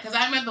anything like that? Because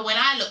I remember when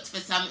I looked for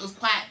some,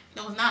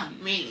 there was none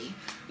really,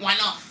 one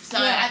off. So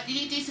did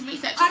you do some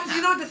research on that?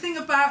 You know, the thing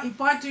about it,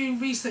 by doing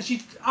research,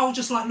 I was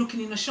just like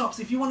looking in the shops.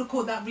 If you want to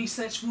call that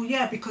research, well,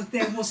 yeah, because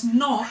there was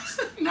not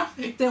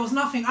nothing. There was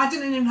nothing. I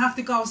didn't even have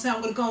to go and say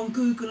I'm going to go on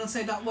Google and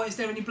say that, what, is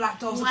there any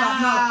black dolls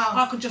about?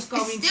 No, I could just go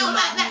into. It's still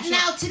like that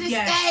now to this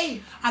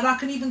day. And I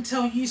can even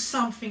tell you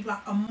something.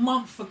 Like a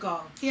month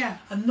ago,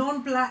 a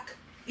non-black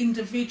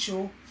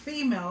individual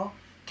female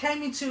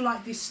came into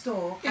like this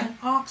store and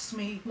asked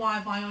me, why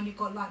have I only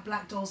got like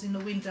black dolls in the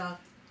window?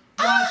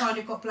 Why have I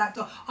only got black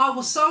dolls? I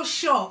was so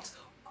shocked.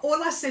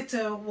 All I said to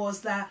her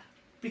was that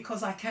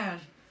because I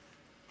can.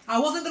 I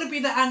wasn't going to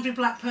be the angry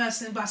black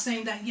person by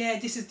saying that,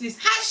 this is this.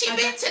 Has she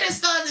been to the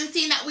stores and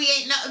seen that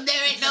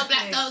there ain't no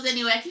black dolls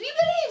anywhere? Can you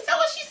believe? Is that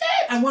what she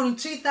said? And we're in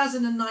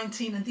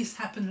 2019 and this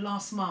happened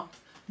last month,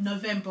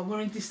 November.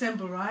 We're in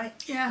December, right?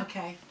 Yeah.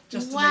 Okay.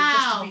 Just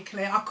to be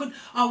clear,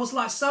 I was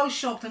like so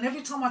shocked, and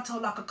every time I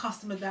told like a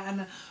customer that,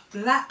 and a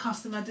black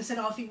customer, they said,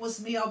 "Oh, if it was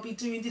me, I'll be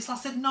doing this." I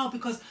said, "No,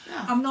 because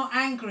I'm not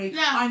angry.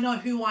 I know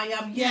who I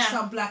am. Yes,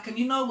 I'm black, and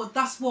you know what?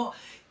 That's what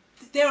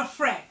they're a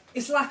threat.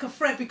 It's like a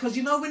threat because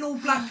you know when all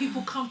black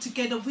people come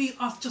together, we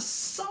are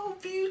just so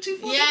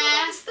beautiful. Yeah, you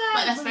don't understand.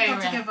 but that's very rare.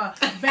 Together.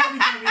 Very,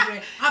 very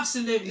rare.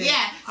 Absolutely.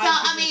 Yeah. So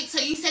I mean, so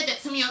you said that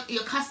some of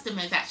your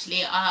customers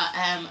actually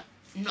are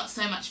not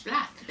so much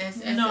black.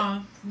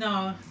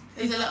 No.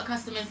 There's a lot of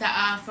customers that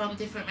are from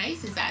different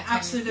races that are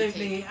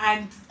absolutely.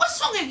 And what's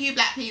wrong with you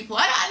black people?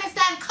 I don't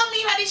understand. Come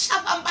in at this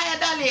shop and buy a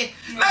dolly.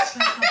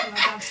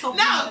 Stop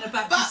talking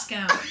about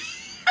discount.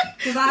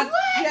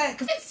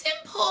 Because it's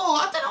simple.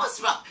 I don't know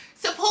what's wrong.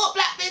 Support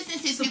black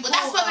businesses, people.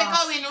 That's where we're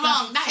going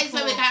wrong. That is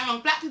where we're going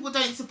wrong. Black people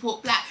don't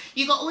support black.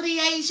 You got all the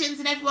Asians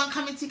and everyone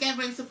coming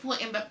together and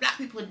supporting, but black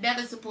people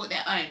never support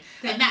their own.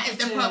 And that is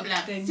the problem.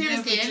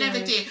 Seriously, they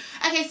never do.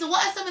 Okay, so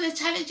what are some of the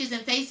challenges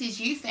and faces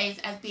you face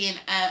as being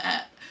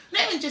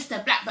not even just a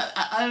black, but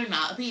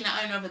being an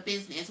owner of a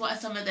business? What are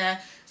some of the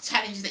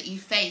challenges that you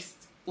faced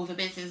with a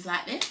business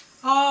like this?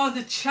 Oh,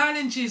 the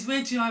challenges.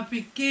 Where do I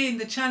begin?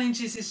 The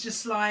challenges is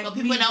just like... Well,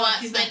 people know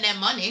how to spend their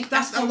money.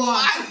 That's number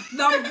one.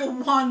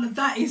 Number one,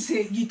 that is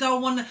it. You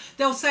don't want to...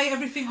 They'll say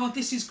everything, oh,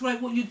 this is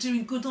great, what you're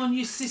doing, good on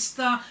you,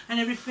 sister, and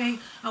everything.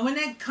 And when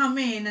they come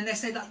in and they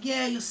say that,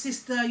 yeah, your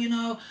sister, you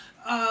know,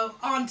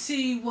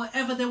 auntie,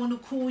 whatever they want to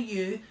call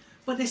you,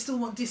 but they still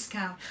want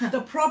discount.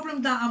 The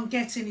problem that I'm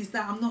getting is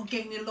that I'm not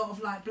getting a lot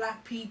of like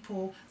black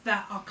people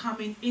that are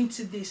coming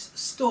into this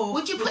store.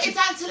 Would you put it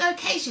down to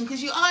location?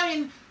 Because you are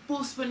in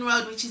Ballston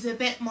Road, which is a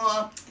bit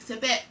more, it's a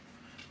bit...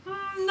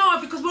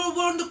 No, because we're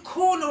on the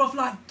corner of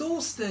like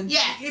Dalston.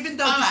 Yeah. Even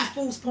though this is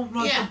Ballston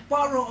Road, the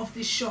borough of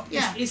this shop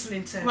is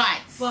Islington. Right.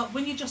 But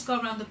when you just go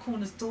around the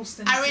corners,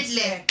 Dalston is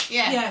Ridley.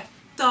 Yeah,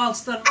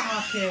 Dalston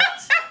Market.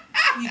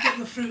 You get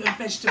your fruit and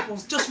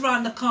vegetables just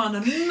round the corner.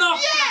 Not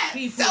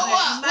people. So there.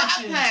 what?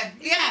 Imagine. What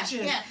happened?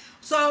 Imagine. Yeah.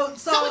 So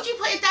would you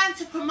put it down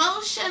to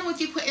promotion? Would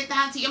you put it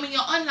down to, I mean,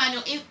 you're online,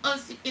 you're on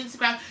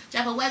Instagram, do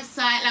you have a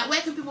website? Like,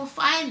 where can people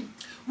find?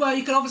 Well,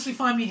 you can obviously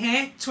find me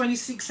here,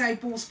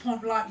 26A Balls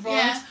Pond Light Road.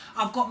 Yeah.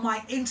 I've got my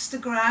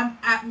Instagram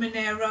at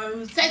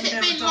Monero. So has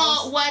it been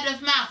Dolls. more word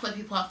of mouth where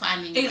people are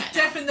finding you? It's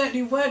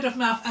definitely word of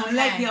mouth, and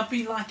lately I've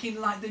been like in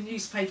like the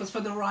newspapers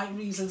for the right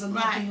reasons and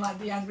not being like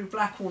the angry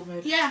black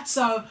woman. Yeah.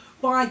 So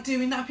by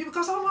doing that, people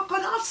go, oh my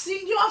God, I've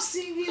seen you.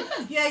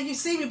 Yeah, you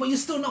see me, but you're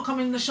still not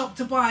coming in the shop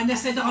to buy. And they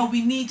say that, oh,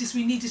 we need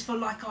this for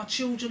like our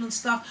children and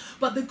stuff.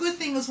 But the good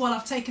thing as well,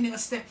 I've taken it a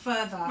step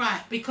further.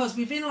 Right. Because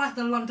within like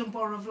the London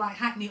Borough of like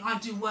Hackney, I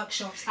do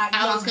workshops at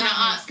I was going to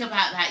ask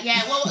about that.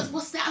 Yeah,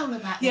 what's that all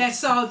about? Yeah,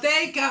 so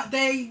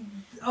they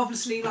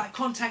obviously like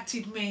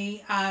contacted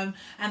me and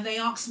they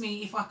asked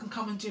me if I can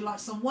come and do like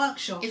some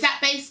workshops. Is that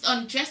based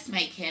on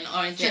dressmaking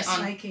or is it on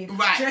dressmaking?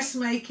 Right.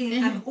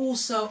 Dressmaking and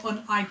also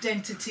on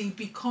identity,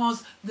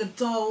 because the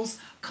dolls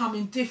come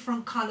in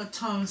different colour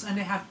tones and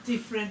they have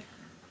different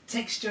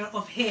texture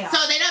of hair.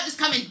 So they don't just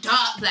come in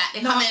dark black,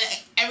 they come in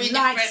every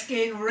light different...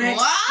 skin, red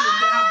skin.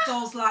 They have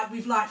dolls like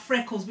with like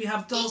freckles. We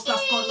have dolls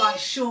that's got like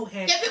short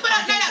hair. Yeah, people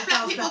don't know that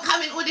black people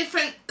come in all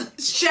different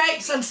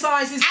shapes and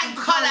sizes and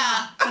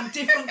colour and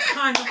different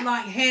kind of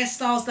like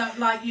hairstyles that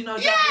like, you know,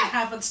 that we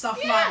have and stuff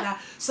like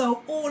that.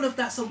 So all of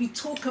that. So we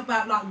talk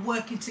about like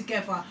working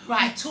together.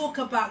 Right. We talk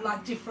about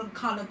like different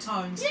colour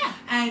tones. Yeah.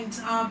 And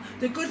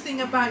the good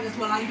thing about it as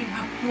well, I even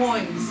have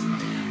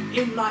boys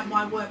in like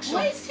my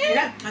workshop. Boys too?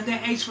 Yeah. And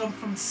they're aged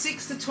from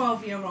 6 to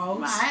 12-year-olds.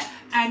 Right.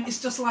 And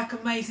it's just like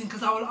amazing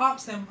because I will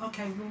ask them,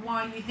 okay, well,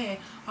 why are you here?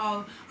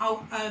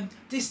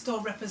 This doll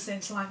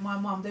represents like my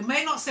mum. They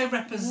may not say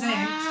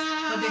represent,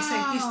 but they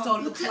say this doll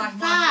looks like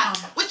my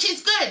mum. Which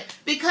is good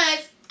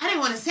because I don't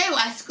want to say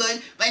why it's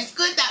good, but it's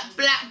good that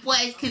black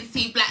boys can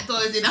see black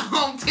dolls in a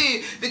home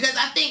too, because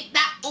I think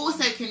that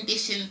also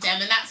conditions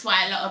them, and that's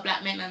why a lot of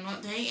black men are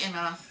not dating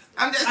us.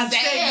 I'm just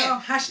saying. No,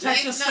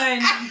 hashtag just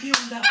saying. I'm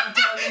hearing that, my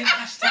darling.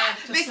 Hashtag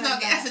just Let's not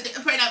get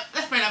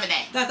that's for another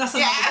day. That's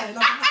another day.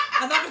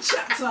 Another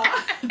chapter.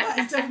 That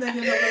is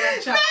definitely another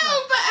chapter.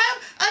 No, but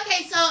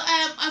okay. So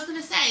I was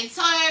gonna say.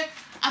 So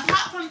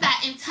apart from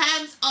that, in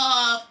terms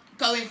of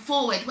going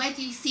forward, where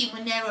do you see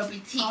Monero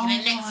Boutique in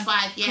the next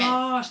 5 years?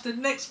 Gosh, the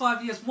next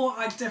 5 years, what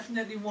I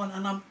definitely want,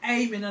 and I'm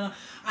aiming, and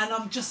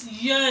I'm just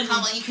yearning.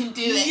 Come on, you can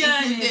do it.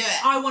 Yearning. You can do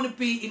it. I want to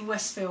be in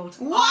Westfield.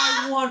 What?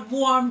 I want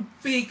one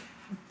big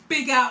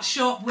out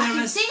shop where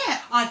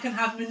I can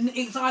have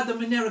it's either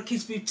Monero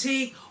Kids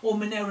Boutique or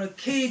Monero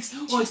Kids,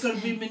 or it's going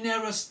to be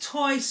Monero's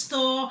toy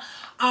store.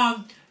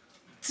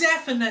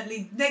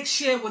 Definitely next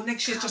year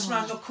just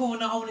around the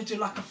corner. I want to do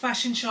like a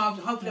fashion show.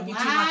 Hopefully I'll be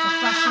doing like a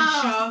fashion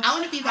show. I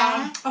want to be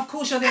there. Of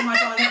course you're there, my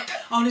darling.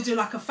 I want to do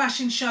like a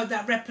fashion show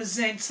that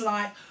represents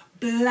like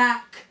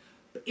black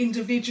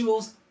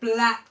individuals,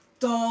 black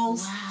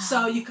dolls. Wow.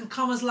 So you can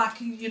come as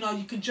like, you know,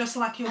 you can dress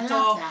like your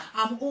doll. That.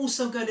 I'm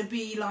also going to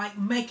be like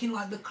making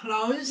like the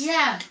clothes.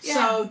 Yeah.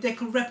 So they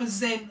can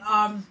represent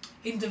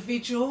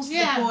individuals,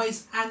 the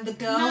boys and the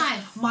girls.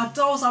 Nice. My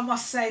dolls, I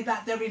must say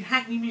that they're in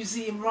Hackney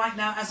Museum right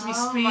now as we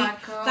speak. My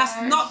gosh. That's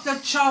not the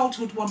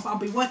childhood one, but I'll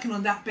be working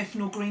on that,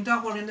 Bethnal Green.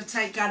 Don't worry, in the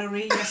Tate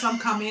Gallery. Yes, I'm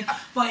coming.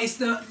 But it's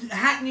the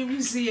Hackney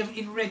Museum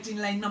in Reading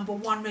Lane, number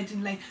 1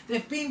 Reading Lane.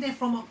 They've been there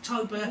from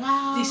October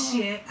this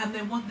year, and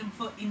they want them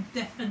for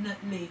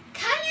indefinitely.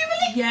 Can you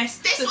believe? Yes.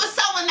 This was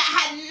someone that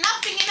had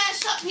nothing in her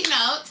shop, you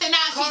know, to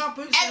now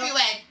she's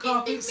everywhere.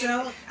 Car boot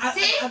sale.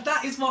 See? And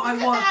that is what Look I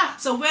at want. that.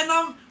 So when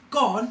I'm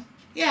gone,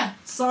 Yeah.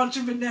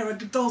 Sergeant Monero,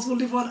 the dolls will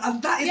live on,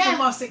 and that is the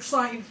most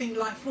exciting thing,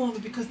 like for me,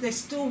 because they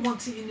still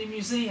want it in the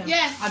museum.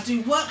 Yes. I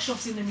do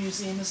workshops in the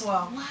museum as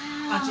well. Wow.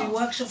 I do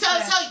workshops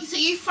there. So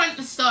you front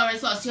the store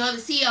as well. So you're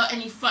the CEO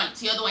and you front.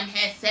 So you're the one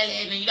here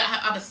selling, and you don't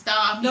have other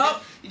staff. No,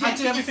 you I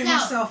do everything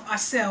myself. I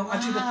sell. Wow.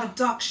 I do the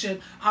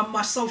production. I'm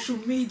my social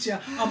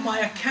media. I'm my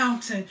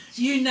accountant.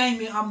 You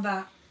name it, I'm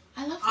that.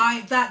 I love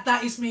that.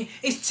 That is me.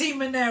 It's Team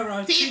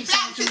Monero. Team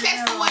black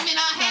successful women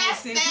are here.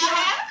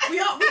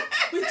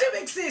 We do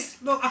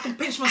exist. Look, I can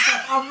pinch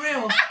myself. I'm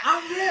real.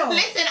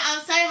 Listen, I'm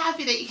so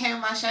happy that you came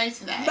on my show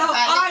today. No,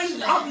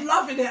 I'm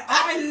loving it.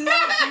 I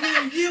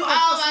love you. You are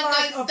just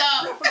like a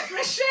breath of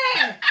fresh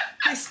air.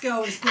 This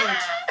girl is good.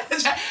 Alright,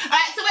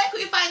 so where can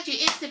we find you?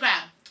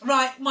 Instagram.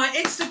 Right, my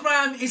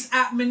Instagram is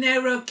at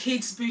Monero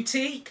Kids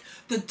Boutique.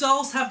 The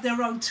dolls have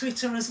their own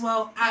Twitter as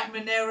well, at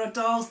Monero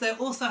Dolls. They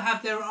also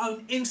have their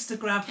own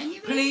Instagram.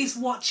 Please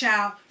watch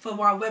out for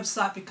my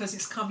website because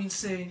it's coming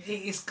soon.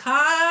 It is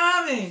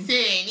coming.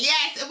 Soon,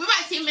 yes. We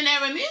might see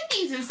Monero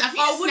movies and stuff.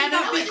 Wouldn't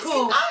that be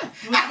cool?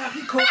 Wouldn't that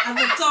be cool? And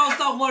the dolls,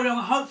 don't worry,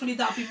 hopefully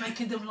that'll be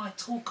making them like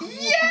talk and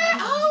walk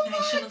and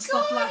illumination and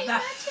stuff like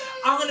that.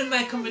 I'm going to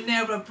make a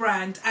Monero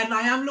brand, and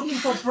I am looking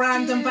for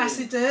brand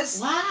ambassadors.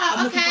 Wow,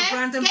 I'm looking for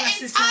brand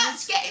ambassadors.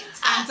 Get in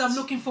touch. And I'm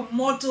looking for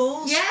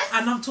models. Yes.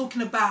 And I'm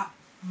talking about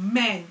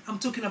men. I'm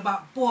talking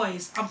about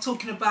boys. I'm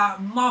talking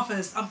about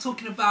mothers. I'm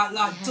talking about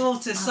like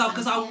daughters. So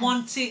because I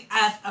want it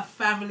as a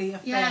family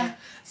affair. Yeah.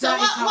 So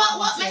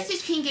what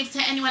message can you give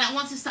to anyone that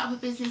wants to start up a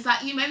business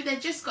like you? Maybe they've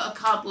just got a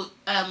car boot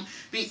so and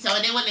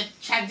they want to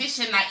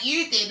transition like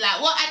you did. Like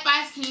what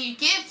advice can you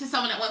give to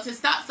someone that wants to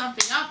start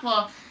something up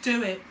or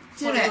do it?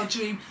 Follow your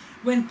dream.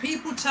 When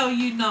people tell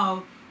you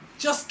no,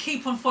 just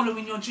keep on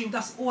following your dream.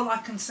 That's all I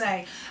can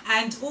say.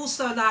 And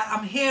also that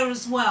I'm here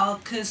as well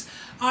because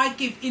I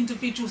give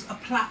individuals a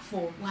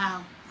platform.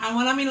 Wow. And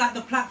when I mean like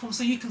the platform,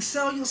 so you can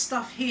sell your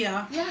stuff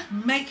here,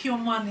 make your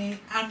money,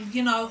 and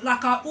you know,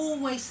 like I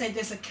always say,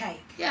 there's a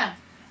cake. Yeah.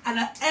 And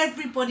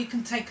everybody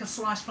can take a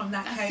slice from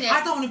that cake.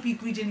 I don't want to be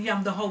greedy and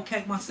yum the whole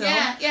cake myself.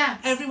 Yeah.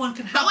 Everyone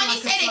can have But when like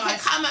you said they could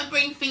come and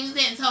bring things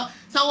in, so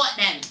what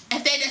then?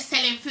 If they're just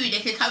selling food, they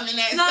could come in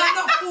there and no,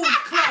 not food,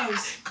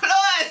 clothes. Clothes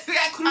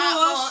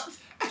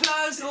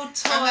or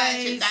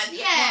toys.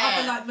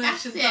 Yeah. Like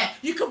merchandise.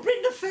 You can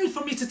bring the food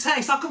for me to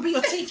taste. I can be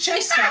your teeth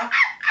chaser.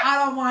 I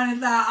don't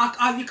mind that.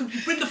 You can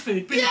bring the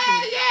food. Bring the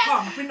food.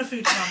 Come, bring the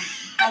food, come.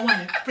 I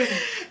want it. Bring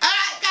it.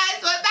 Alright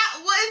guys, well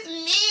that was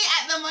me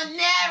at the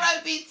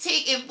Monero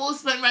Boutique in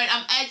Ballsman Road.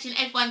 I'm urging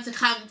everyone to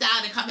come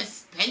down and come and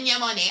spend your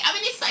money. I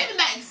mean, it's not even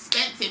that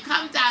expensive.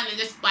 Come down and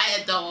just buy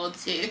a doll or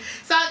two.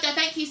 Sandra,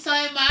 thank you so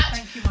much.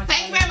 Thank you, my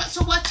Thank you very much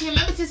for watching.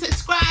 Remember to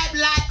subscribe,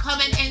 like,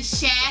 comment and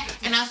share.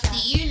 And I'll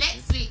see you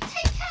next week.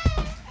 Take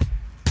care.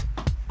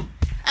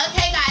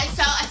 Okay guys,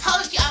 so I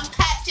told you I'm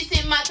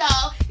purchasing my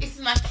doll. This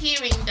is my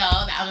keyring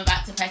doll that I'm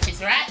about to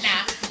purchase right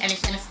now. And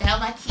it's going to stay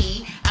on my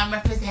key. I'm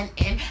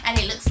representing. And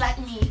it looks like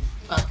me.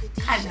 Well,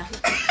 kind of.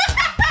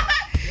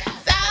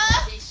 So,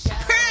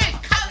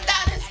 come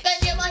down and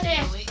spend your money.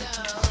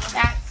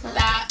 That's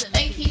that.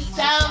 Thank you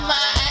so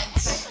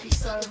much. Thank you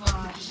so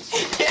much.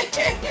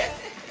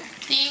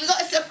 See, we've got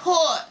to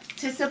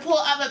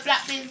support other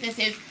black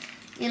businesses.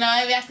 You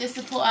know, we have to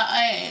support our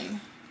own.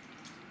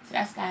 So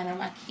that's going on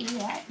my key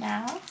right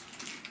now.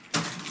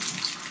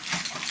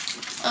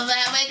 Oh,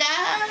 there we go.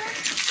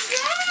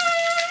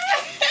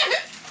 Yay!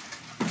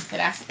 So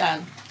that's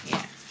done.